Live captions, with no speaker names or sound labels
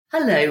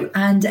Hello,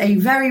 and a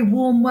very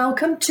warm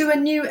welcome to a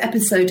new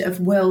episode of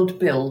World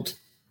Build,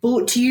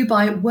 brought to you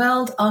by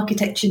World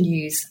Architecture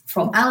News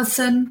from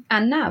Alison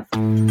and Nav.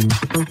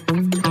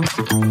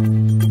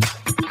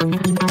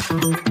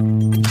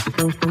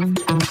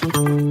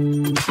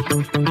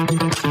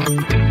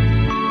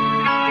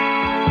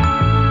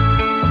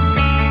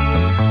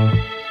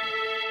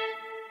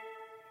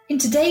 In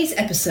today's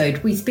episode,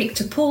 we speak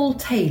to Paul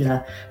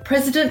Taylor,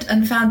 President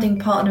and Founding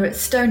Partner at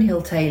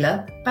Stonehill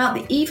Taylor, about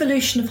the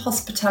evolution of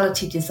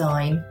hospitality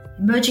design,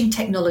 emerging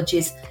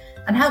technologies,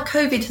 and how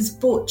COVID has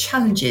brought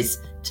challenges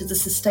to the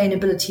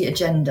sustainability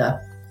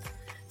agenda.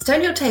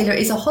 Stonehill Taylor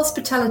is a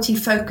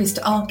hospitality-focused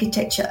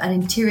architecture and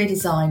interior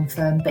design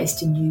firm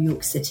based in New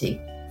York City.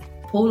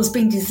 Paul has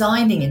been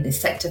designing in this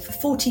sector for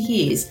 40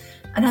 years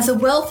and has a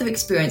wealth of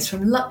experience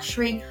from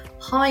luxury,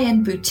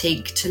 high-end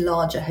boutique to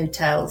larger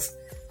hotels.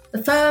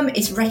 The firm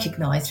is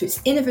recognised for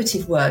its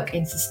innovative work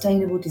in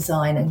sustainable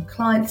design, and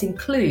clients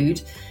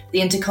include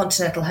the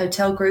Intercontinental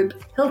Hotel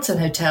Group, Hilton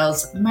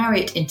Hotels,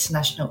 Marriott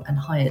International and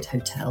Hyatt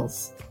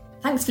Hotels.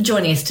 Thanks for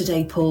joining us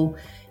today, Paul.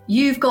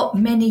 You've got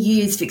many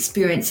years of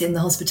experience in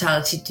the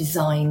hospitality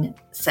design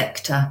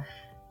sector.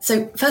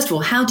 So first of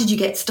all, how did you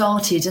get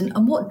started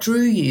and what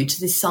drew you to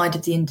this side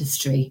of the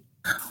industry?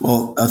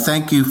 Well,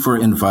 thank you for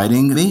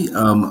inviting me.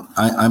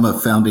 I'm a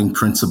founding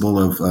principal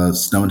of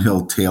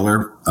Stonehill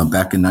Taylor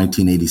back in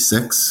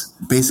 1986.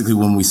 Basically,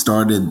 when we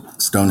started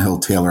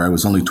Stonehill Taylor, I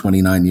was only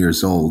 29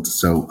 years old,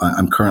 so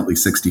I'm currently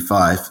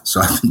 65.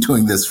 So I've been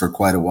doing this for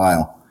quite a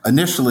while.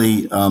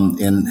 Initially,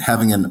 in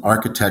having an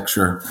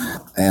architecture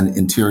and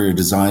interior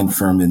design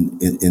firm in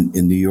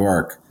New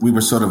York, we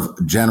were sort of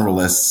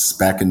generalists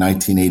back in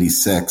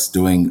 1986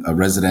 doing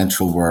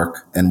residential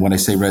work. And when I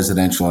say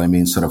residential, I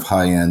mean sort of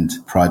high-end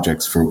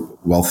projects for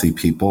wealthy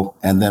people.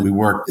 And then we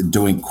worked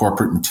doing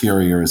corporate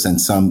interiors and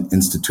some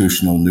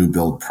institutional new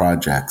build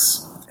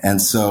projects. And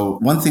so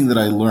one thing that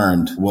I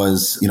learned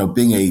was,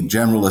 being a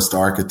generalist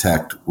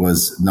architect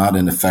was not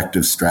an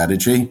effective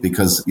strategy,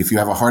 because if you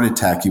have a heart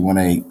attack, you want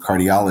a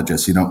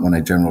cardiologist, you don't want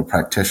a general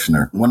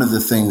practitioner. One of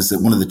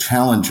the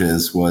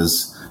challenges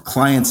was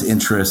clients'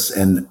 interests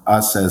and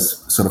us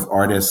as sort of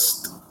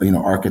artists,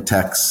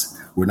 architects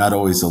were not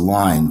always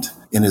aligned.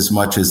 In as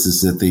much as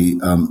is that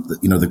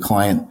the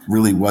client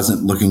really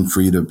wasn't looking for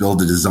you to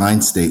build a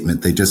design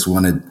statement. They just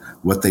wanted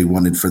what they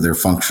wanted for their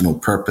functional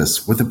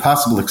purpose, with the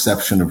possible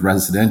exception of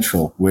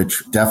residential,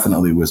 which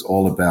definitely was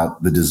all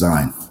about the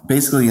design.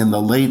 Basically, in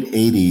the late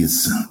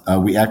 80s,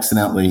 we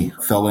accidentally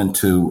fell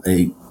into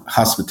a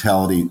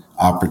hospitality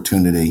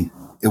opportunity.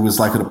 It was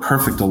like a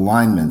perfect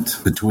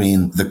alignment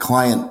between the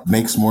client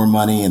makes more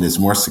money and is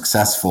more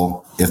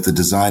successful if the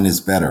design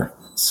is better.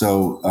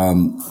 So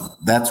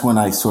that's when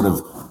I sort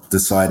of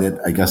decided,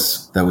 I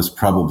guess that was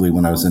probably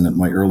when I was in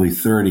my early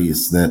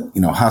 30s, that,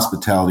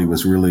 hospitality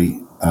was really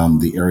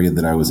the area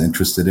that I was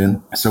interested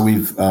in. So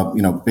we've,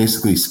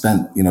 basically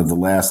spent, the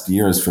last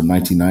years from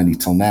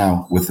 1990 till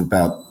now with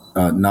about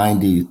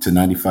 90 to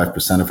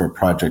 95% of our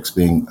projects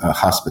being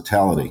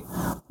hospitality.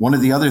 One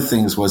of the other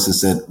things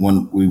is that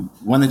when we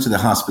went into the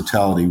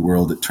hospitality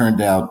world, it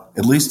turned out,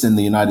 at least in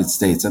the United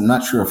States, I'm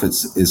not sure if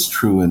it's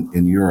true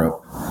in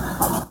Europe,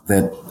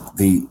 that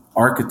the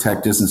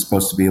architect isn't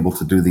supposed to be able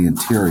to do the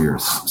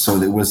interiors.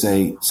 So it was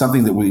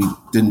something that we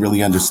didn't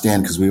really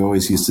understand, because we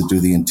always used to do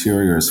the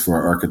interiors for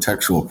our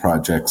architectural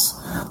projects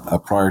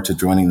prior to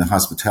joining the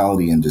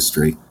hospitality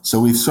industry. So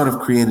we've sort of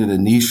created a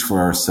niche for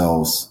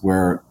ourselves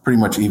where pretty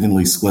much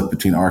evenly split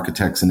between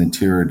architects and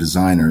interior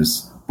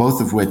designers, both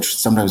of which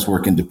sometimes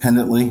work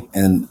independently,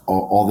 and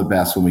all the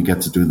best when we get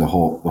to do the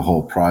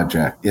whole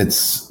project.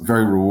 It's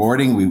very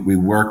rewarding. We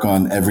work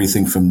on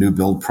everything from new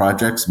build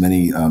projects,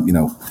 many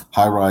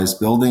high-rise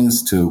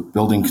buildings, to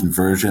building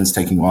conversions,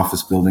 taking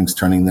office buildings,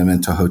 turning them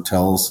into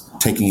hotels,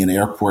 taking an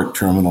airport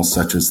terminal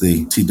such as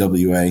the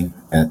TWA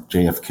at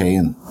JFK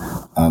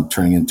and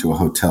turning into a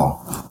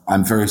hotel.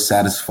 I'm very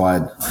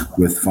satisfied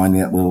with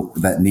finding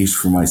that niche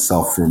for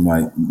myself for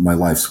my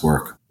life's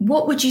work.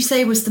 What would you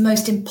say was the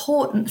most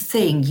important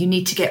thing you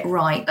need to get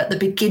right at the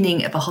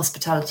beginning of a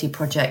hospitality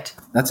project?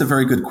 That's a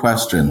very good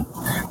question.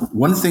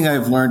 One thing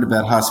I've learned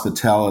about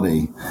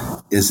hospitality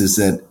is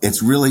that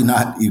it's really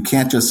not, you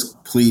can't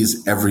just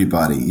please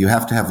everybody. You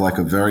have to have like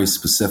a very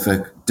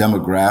specific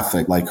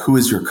demographic, like who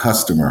is your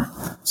customer?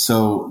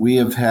 So we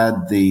have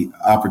had the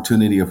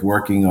opportunity of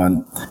working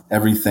on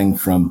everything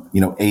from,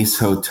 Ace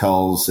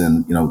Hotels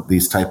and,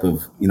 these type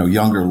of,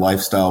 younger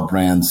lifestyle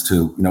brands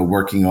to,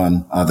 working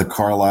on the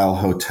Carlisle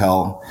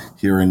Hotel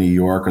here in New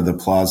York, or the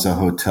Plaza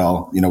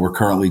Hotel. We're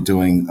currently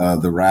doing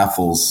the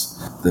Raffles,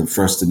 the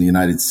first in the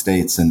United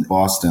States in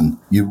Boston.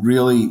 You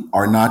really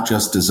are not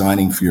just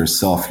designing for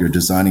yourself, you're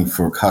designing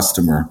for a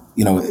customer.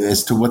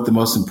 As to what the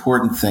most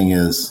important thing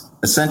is,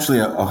 essentially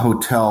a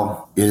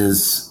hotel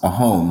is a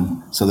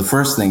home. So the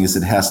first thing is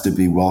it has to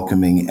be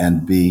welcoming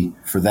and be,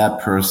 for that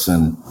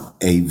person,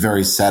 a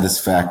very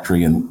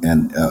satisfactory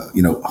and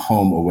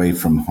home away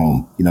from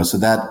home. So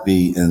that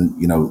be in,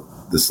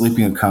 the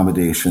sleeping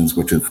accommodations,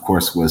 which of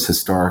course was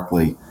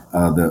historically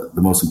the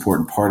most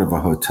important part of a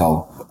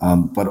hotel.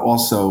 but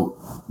also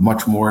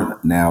much more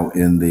now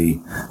in the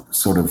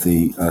sort of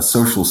the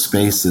social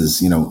spaces,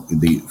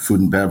 the food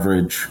and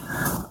beverage,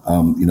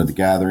 the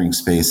gathering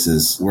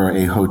spaces, where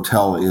a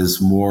hotel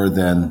is more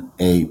than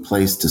a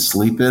place to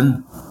sleep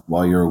in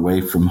while you're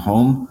away from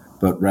home,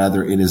 but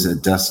rather it is a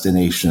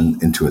destination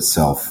into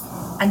itself.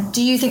 And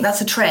do you think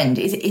that's a trend?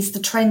 Is the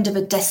trend of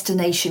a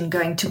destination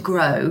going to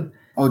grow?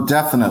 Oh,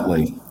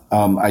 definitely.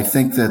 I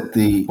think that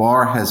the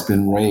bar has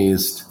been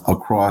raised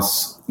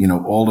across,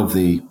 all of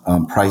the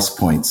price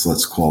points,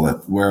 let's call it,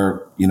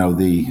 where,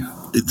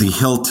 the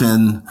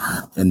Hilton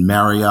and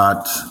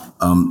Marriott,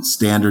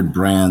 standard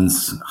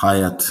brands,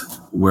 Hyatt,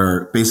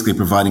 we're basically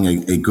providing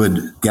a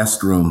good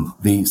guest room.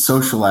 The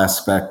social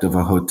aspect of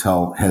a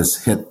hotel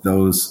has hit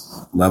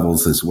those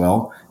levels as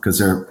well, because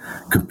they're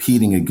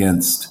competing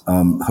against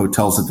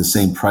hotels at the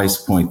same price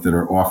point that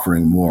are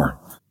offering more.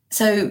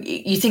 So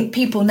you think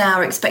people now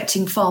are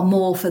expecting far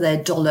more for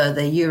their dollar,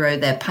 their euro,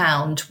 their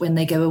pound when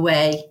they go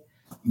away?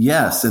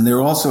 Yes, and they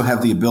also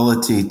have the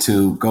ability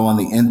to go on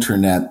the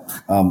internet,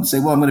 say,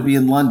 well, I'm going to be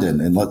in London,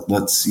 and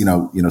let's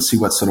see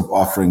what sort of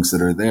offerings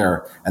that are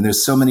there. And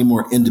there's so many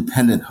more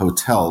independent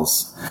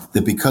hotels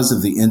that because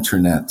of the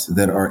internet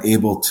that are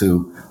able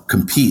to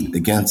compete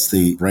against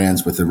the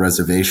brands with the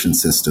reservation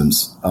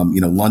systems.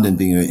 London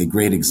being a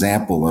great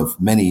example of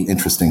many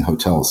interesting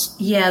hotels.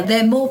 Yeah,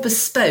 they're more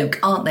bespoke,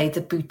 aren't they? The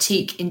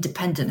boutique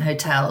independent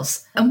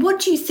hotels. And what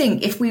do you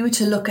think if we were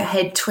to look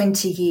ahead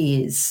 20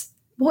 years?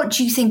 What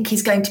do you think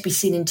is going to be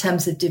seen in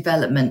terms of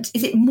development?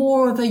 Is it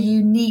more of a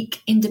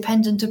unique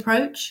independent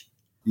approach?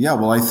 Yeah,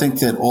 well, I think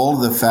that all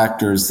the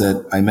factors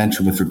that I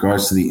mentioned with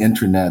regards to the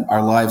internet,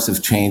 our lives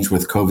have changed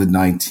with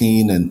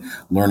COVID-19 and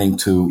learning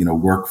to,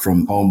 work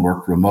from home,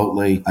 work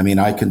remotely. I mean,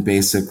 I can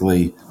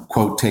basically,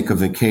 quote, take a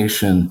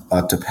vacation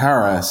to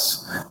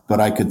Paris,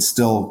 but I could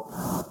still,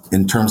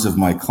 in terms of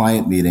my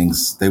client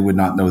meetings, they would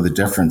not know the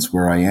difference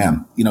where I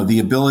am. The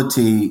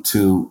ability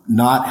to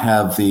not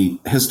have the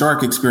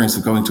historic experience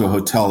of going to a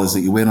hotel is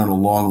that you wait on a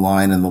long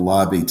line in the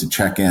lobby to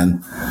check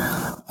in.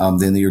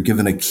 Then you're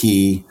given a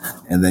key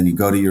and then you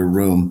go to your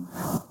room.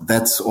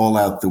 That's all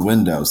out the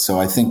window. So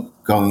I think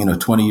going,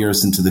 20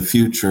 years into the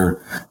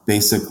future,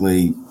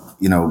 basically,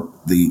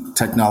 the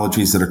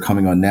technologies that are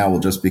coming on now will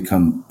just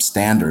become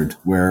standard,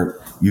 where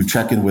you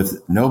check in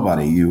with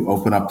nobody. You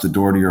open up the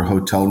door to your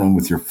hotel room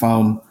with your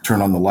phone,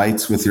 turn on the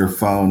lights with your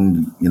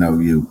phone.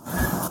 You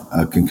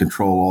can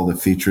control all the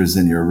features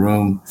in your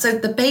room. So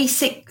the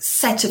basic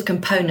set of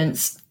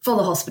components for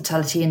the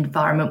hospitality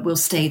environment will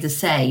stay the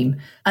same.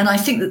 And I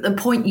think that the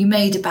point you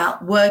made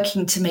about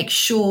working to make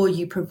sure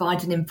you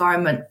provide an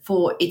environment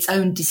for its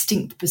own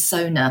distinct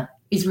persona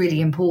is really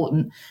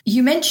important.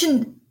 You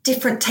mentioned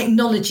different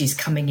technologies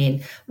coming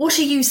in. What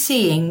are you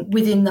seeing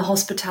within the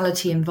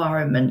hospitality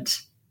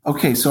environment?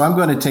 Okay, so I'm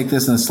going to take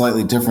this in a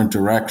slightly different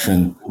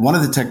direction. One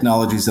of the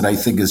technologies that I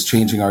think is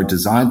changing our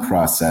design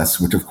process,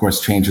 which of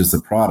course changes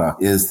the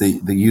product, is the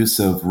use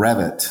of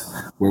Revit,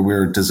 where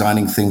we're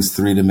designing things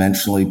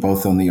three-dimensionally,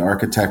 both on the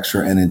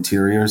architecture and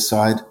interior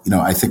side.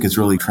 I think it's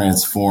really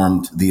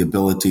transformed the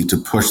ability to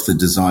push the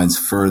designs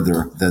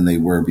further than they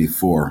were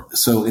before.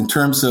 So in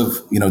terms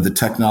of, the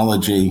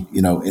technology,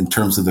 in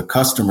terms of the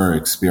customer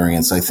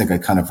experience, I think I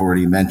kind of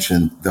already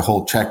mentioned the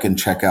whole check-in,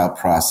 check-out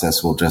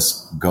process will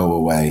just go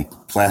away.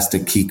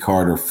 Plastic key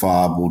card or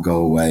fob will go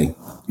away.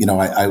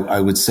 I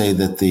would say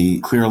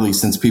that clearly,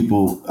 since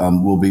people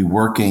will be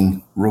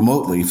working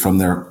remotely from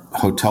their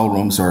hotel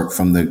rooms or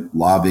from the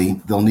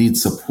lobby, they'll need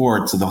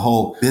support. So the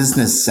whole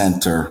business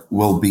center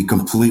will be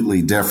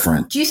completely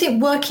different. Do you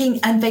think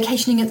working and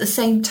vacationing at the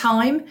same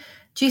time,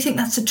 do you think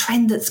that's a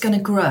trend that's going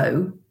to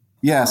grow?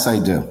 Yes, I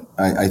do.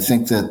 I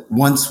think that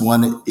once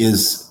one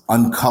is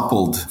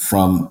uncoupled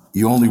from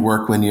you only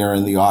work when you're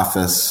in the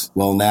office,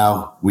 well,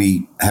 now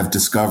we have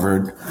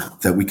discovered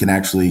that we can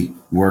actually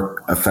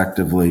work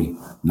effectively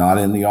not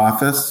in the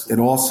office. It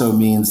also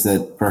means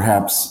that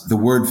perhaps the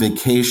word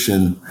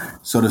vacation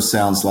sort of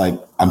sounds like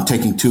I'm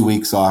taking 2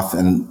 weeks off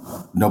and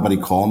nobody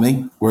call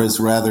me, whereas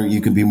rather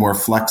you could be more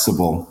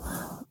flexible.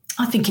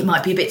 I think it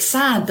might be a bit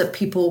sad that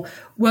people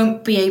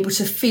won't be able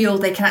to feel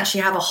they can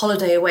actually have a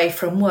holiday away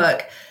from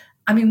work.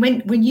 I mean,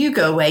 when you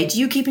go away, do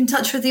you keep in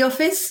touch with the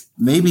office?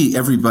 Maybe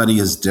everybody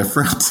is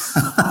different.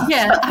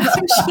 Yeah,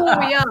 I'm sure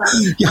we are.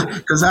 Yeah,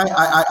 because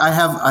I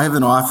have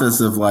an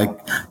office of a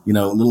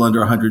little under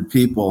 100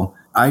 people.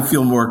 I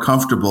feel more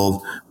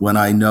comfortable when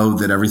I know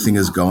that everything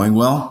is going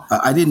well.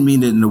 I didn't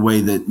mean it in a way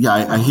that,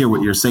 I hear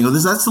what you're saying.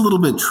 That's a little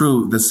bit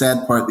true. The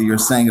sad part that you're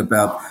saying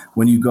about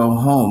when you go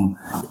home,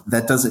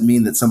 that doesn't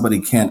mean that somebody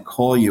can't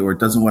call you or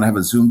doesn't want to have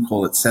a Zoom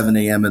call at 7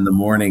 a.m. in the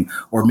morning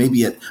or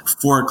maybe at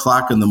 4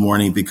 o'clock in the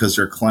morning because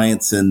your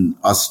client's in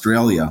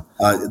Australia.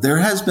 There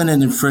has been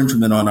an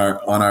infringement on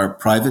our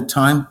private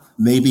time.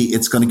 Maybe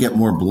it's going to get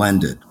more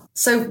blended.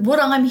 So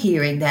what I'm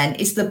hearing then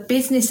is the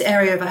business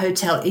area of a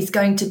hotel is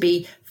going to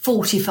be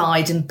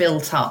fortified and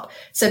built up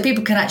so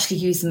people can actually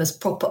use them as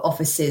proper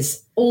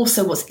offices.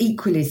 Also, what's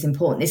equally as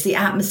important is the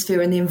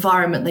atmosphere and the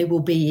environment they will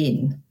be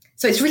in.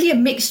 So it's really a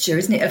mixture,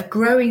 isn't it, of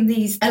growing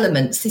these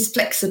elements, this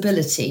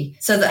flexibility,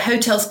 so that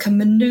hotels can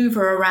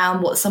maneuver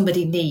around what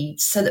somebody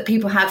needs, so that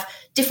people have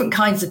different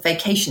kinds of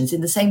vacations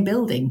in the same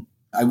building.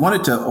 I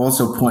wanted to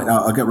also point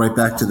out, I'll get right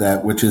back to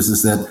that, which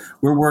is that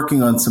we're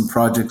working on some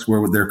projects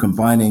where they're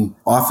combining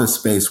office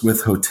space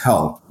with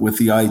hotel, with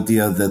the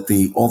idea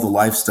that all the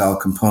lifestyle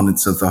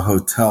components of the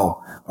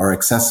hotel are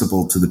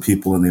accessible to the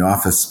people in the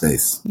office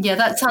space. Yeah,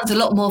 that sounds a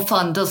lot more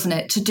fun, doesn't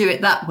it, to do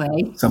it that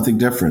way? Something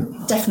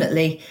different.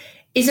 Definitely.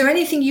 Is there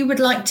anything you would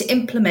like to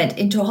implement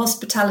into a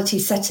hospitality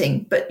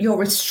setting, but you're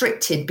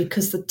restricted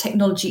because the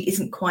technology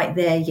isn't quite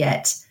there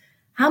yet?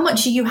 How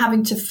much are you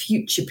having to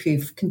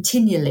future-proof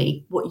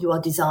continually what you are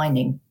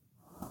designing?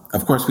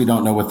 Of course, we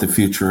don't know what the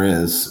future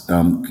is.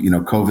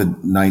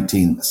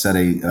 COVID-19 set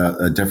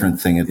a different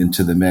thing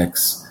into the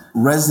mix.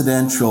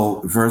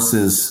 Residential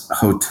versus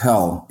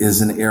hotel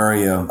is an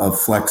area of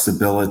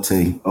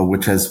flexibility,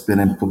 which has been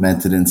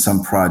implemented in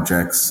some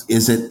projects.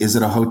 Is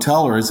it a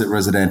hotel or is it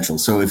residential?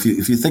 So if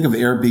you think of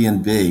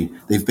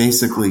Airbnb, they've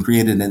basically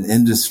created an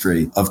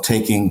industry of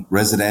taking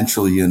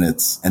residential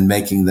units and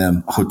making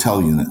them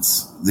hotel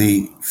units.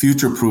 The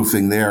future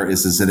proofing there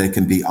is that it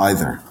can be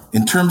either.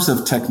 In terms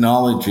of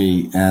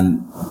technology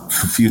and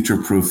future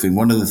proofing,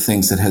 one of the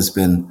things that has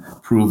been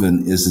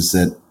proven is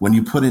that when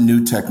you put a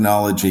new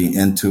technology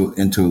into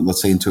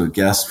let's say into a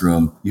guest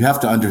room, you have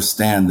to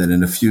understand that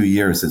in a few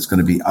years it's going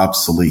to be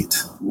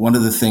obsolete. One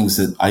of the things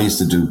that I used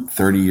to do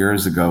 30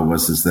 years ago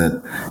was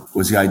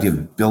the idea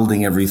of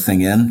building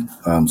everything in.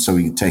 So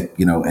you take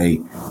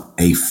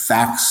a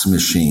fax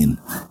machine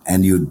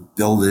and you'd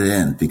build it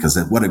in, because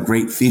what a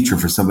great feature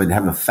for somebody to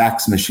have a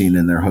fax machine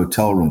in their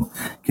hotel room.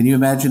 Can you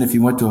imagine if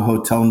you went to a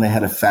hotel and they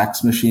had a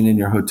fax machine in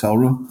your hotel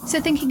room? So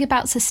thinking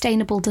about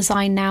sustainable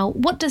design now,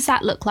 what does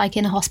that look like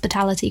in a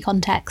hospitality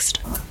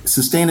context?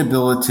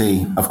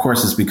 Sustainability, of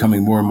course, is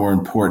becoming more and more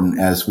important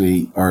as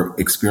we are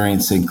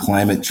experiencing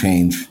climate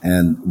change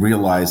and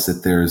realize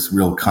that there's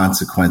real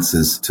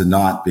consequences to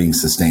not being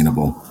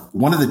sustainable.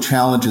 One of the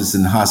challenges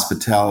in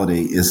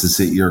hospitality is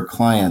that your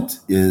client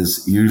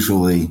is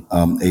usually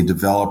a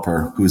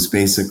developer who's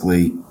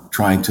basically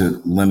trying to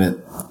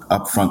limit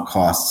upfront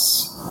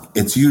costs.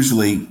 It's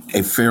usually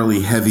a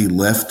fairly heavy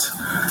lift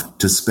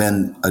to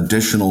spend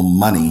additional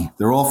money.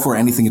 They're all for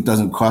anything that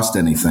doesn't cost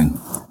anything,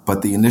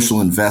 but the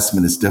initial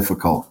investment is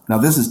difficult. Now,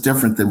 this is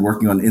different than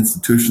working on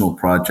institutional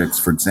projects,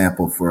 for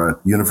example, for a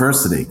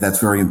university.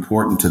 That's very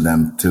important to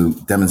them to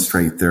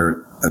demonstrate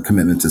their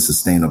commitment to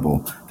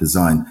sustainable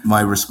design.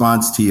 My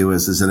response to you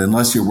is that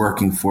unless you're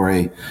working for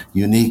a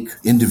unique,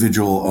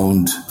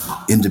 individual-owned,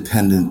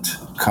 independent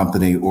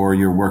company, or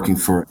you're working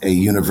for a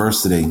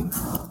university,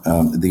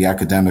 the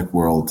academic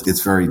world,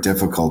 it's very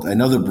difficult. I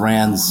know the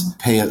brands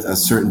pay a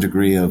certain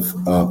degree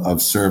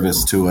of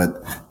service to it,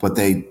 but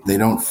they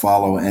don't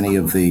follow any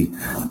of the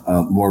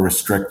more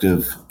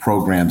restrictive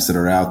programs that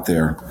are out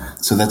there.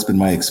 So that's been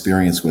my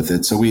experience with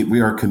it. So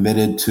we are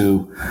committed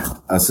to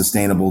a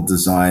sustainable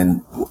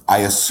design.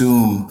 I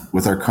assume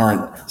with our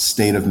current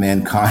state of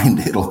mankind,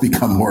 it'll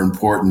become more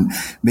important,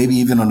 maybe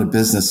even on a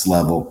business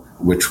level,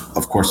 which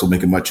of course will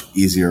make it much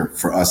easier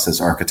for us as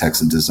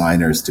architects and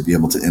designers to be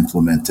able to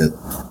implement it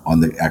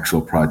on the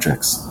actual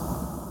projects.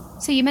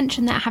 So you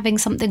mentioned that having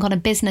something on a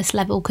business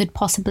level could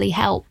possibly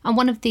help. And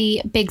one of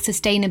the big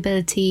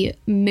sustainability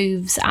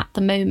moves at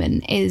the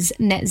moment is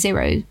net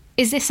zero.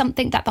 Is this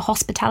something that the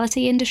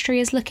hospitality industry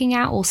is looking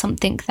at, or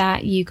something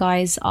that you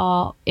guys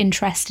are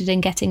interested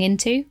in getting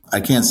into? I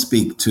can't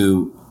speak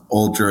to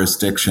all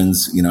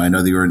jurisdictions. I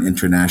know that you're an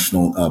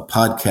international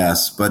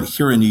podcast, but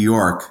here in New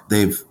York,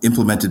 they've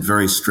implemented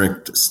very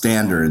strict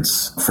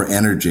standards for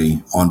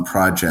energy on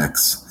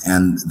projects,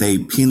 and they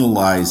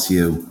penalize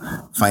you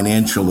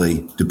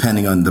financially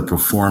depending on the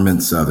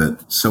performance of it.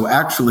 So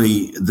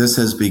actually, this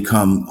has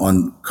become,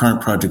 on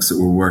current projects that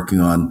we're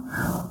working on,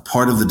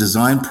 part of the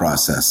design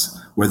process,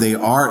 where they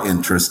are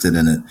interested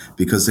in it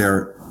because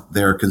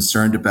they're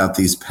concerned about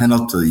these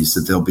penalties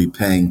that they'll be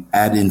paying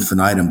ad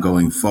infinitum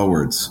going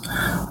forwards.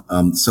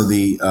 So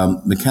the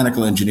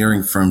mechanical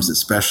engineering firms that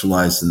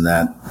specialize in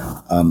that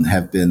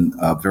have been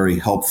very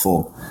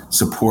helpful,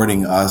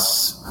 supporting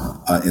us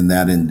in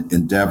that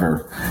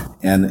endeavor.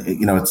 And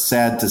it's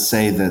sad to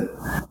say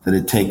that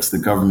it takes the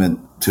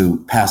government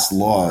to pass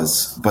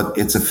laws, but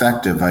it's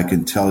effective, I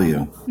can tell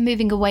you.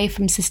 Moving away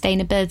from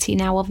sustainability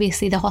now,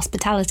 obviously the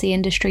hospitality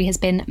industry has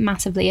been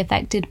massively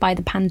affected by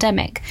the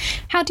pandemic.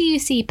 How do you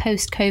see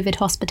post-COVID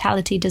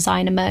hospitality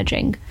design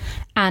emerging?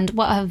 And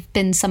what have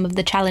been some of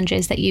the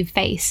challenges that you've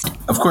faced?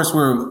 Of course,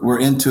 we're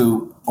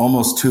into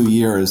almost 2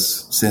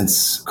 years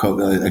since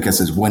COVID. I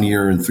guess it's 1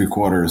 year and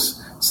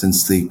 3/4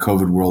 since the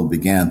COVID world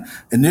began.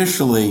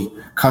 Initially,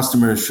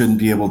 customers shouldn't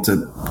be able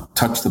to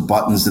touch the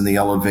buttons in the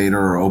elevator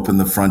or open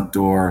the front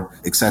door,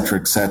 et cetera,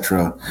 et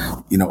cetera.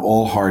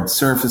 All hard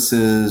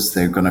surfaces.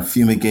 They're going to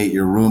fumigate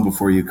your room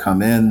before you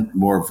come in,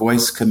 more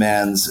voice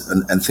commands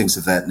and things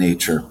of that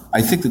nature.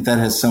 I think that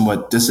has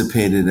somewhat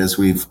dissipated as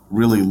we've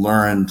really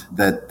learned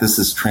that this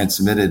is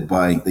transmitted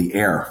by the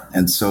air.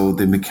 And so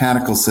the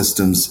mechanical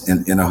systems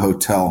in a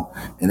hotel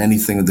and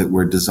anything that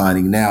we're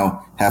designing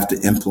now have to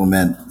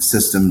implement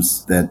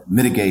systems that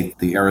mitigate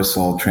the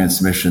aerosol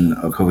transmission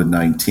of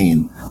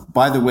COVID-19.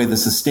 By the way, the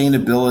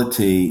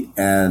sustainability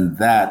and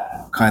that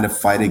kind of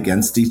fight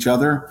against each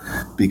other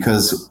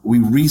because we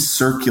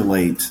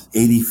recirculate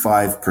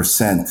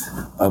 85%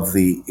 of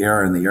the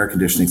air in the air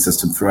conditioning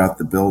system throughout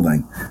the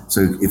building.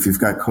 So if you've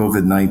got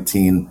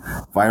COVID-19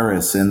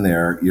 virus in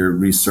there, you're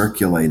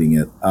recirculating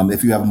it.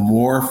 If you have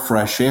more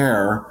fresh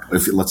air,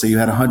 let's say you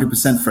had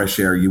 100% fresh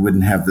air, you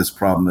wouldn't have this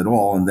problem at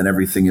all, and then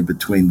everything in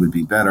between would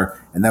be better.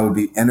 And that would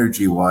be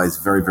energy-wise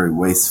very, very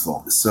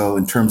wasteful. So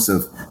in terms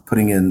of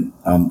putting in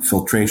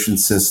filtration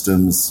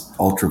systems,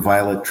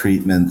 ultraviolet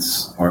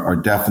treatments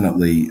are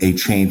definitely a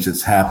change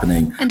that's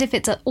happening. And if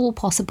it's at all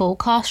possible,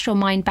 cast your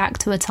mind back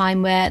to a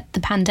time where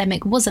the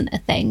pandemic wasn't a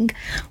thing.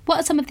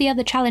 What are some of the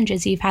other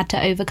challenges you've had to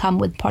overcome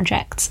with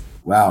projects?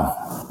 Wow.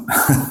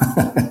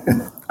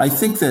 I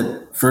think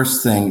that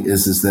first thing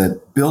is that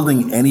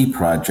building any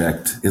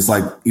project is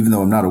like, even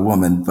though I'm not a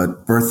woman,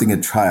 but birthing a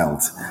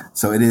child.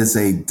 So it is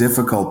a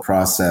difficult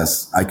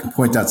process. I can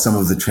point out some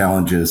of the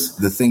challenges.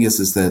 The thing is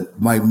that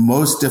my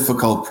most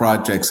difficult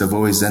projects have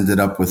always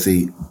ended up with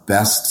the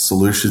best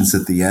solutions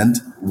at the end.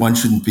 One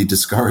shouldn't be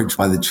discouraged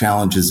by the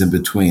challenges in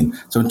between.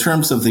 So in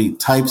terms of the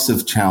types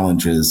of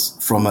challenges,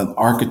 from an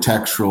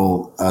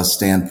architectural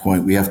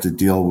standpoint, we have to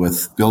deal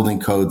with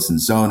building codes and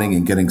zoning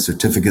and getting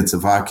certificates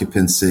of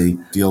occupancy,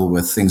 deal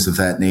with things of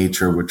that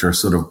nature, which are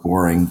sort of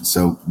boring,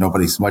 so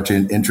nobody's much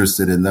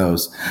interested in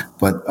those.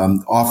 But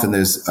often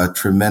there's a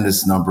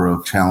tremendous number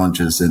of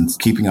challenges in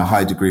keeping a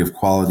high degree of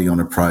quality on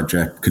a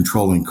project,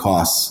 controlling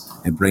costs,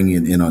 and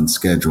bringing it in on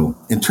schedule.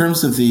 In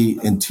terms of the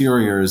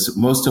interiors,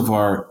 most of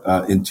our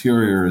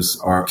interiors,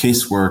 our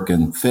casework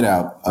and fit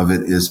out of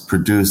it is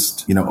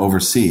produced,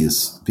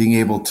 overseas. Being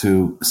able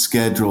to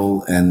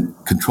schedule and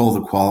control the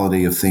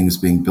quality of things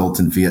being built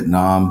in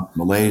Vietnam,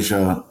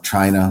 Malaysia,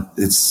 China,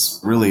 it's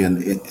really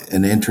an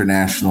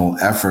international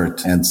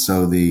effort. And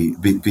so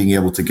being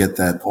able to get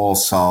that all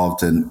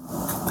solved and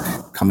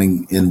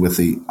coming in with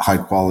the high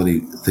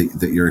quality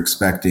that you're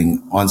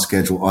expecting on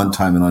schedule, on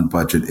time, and on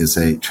budget is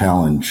a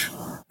challenge.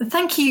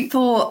 Thank you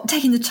for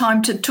taking the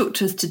time to talk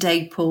to us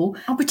today, Paul.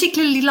 I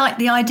particularly like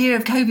the idea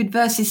of COVID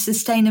versus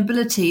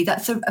sustainability.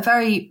 That's a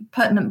very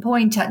pertinent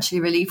point,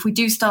 actually, really. If we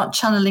do start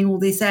channeling all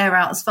this air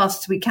out as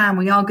fast as we can,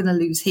 we are going to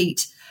lose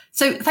heat.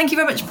 So thank you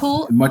very much,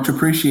 Paul. Much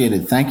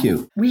appreciated. Thank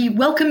you. We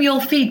welcome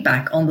your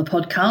feedback on the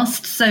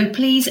podcast. So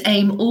please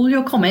aim all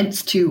your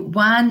comments to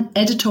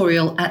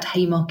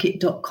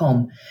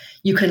waneditorial@haymarket.com.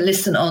 You can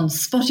listen on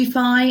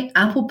Spotify,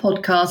 Apple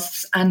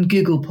Podcasts, and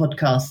Google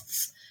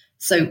Podcasts.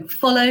 So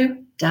follow,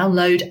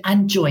 download,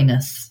 and join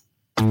us.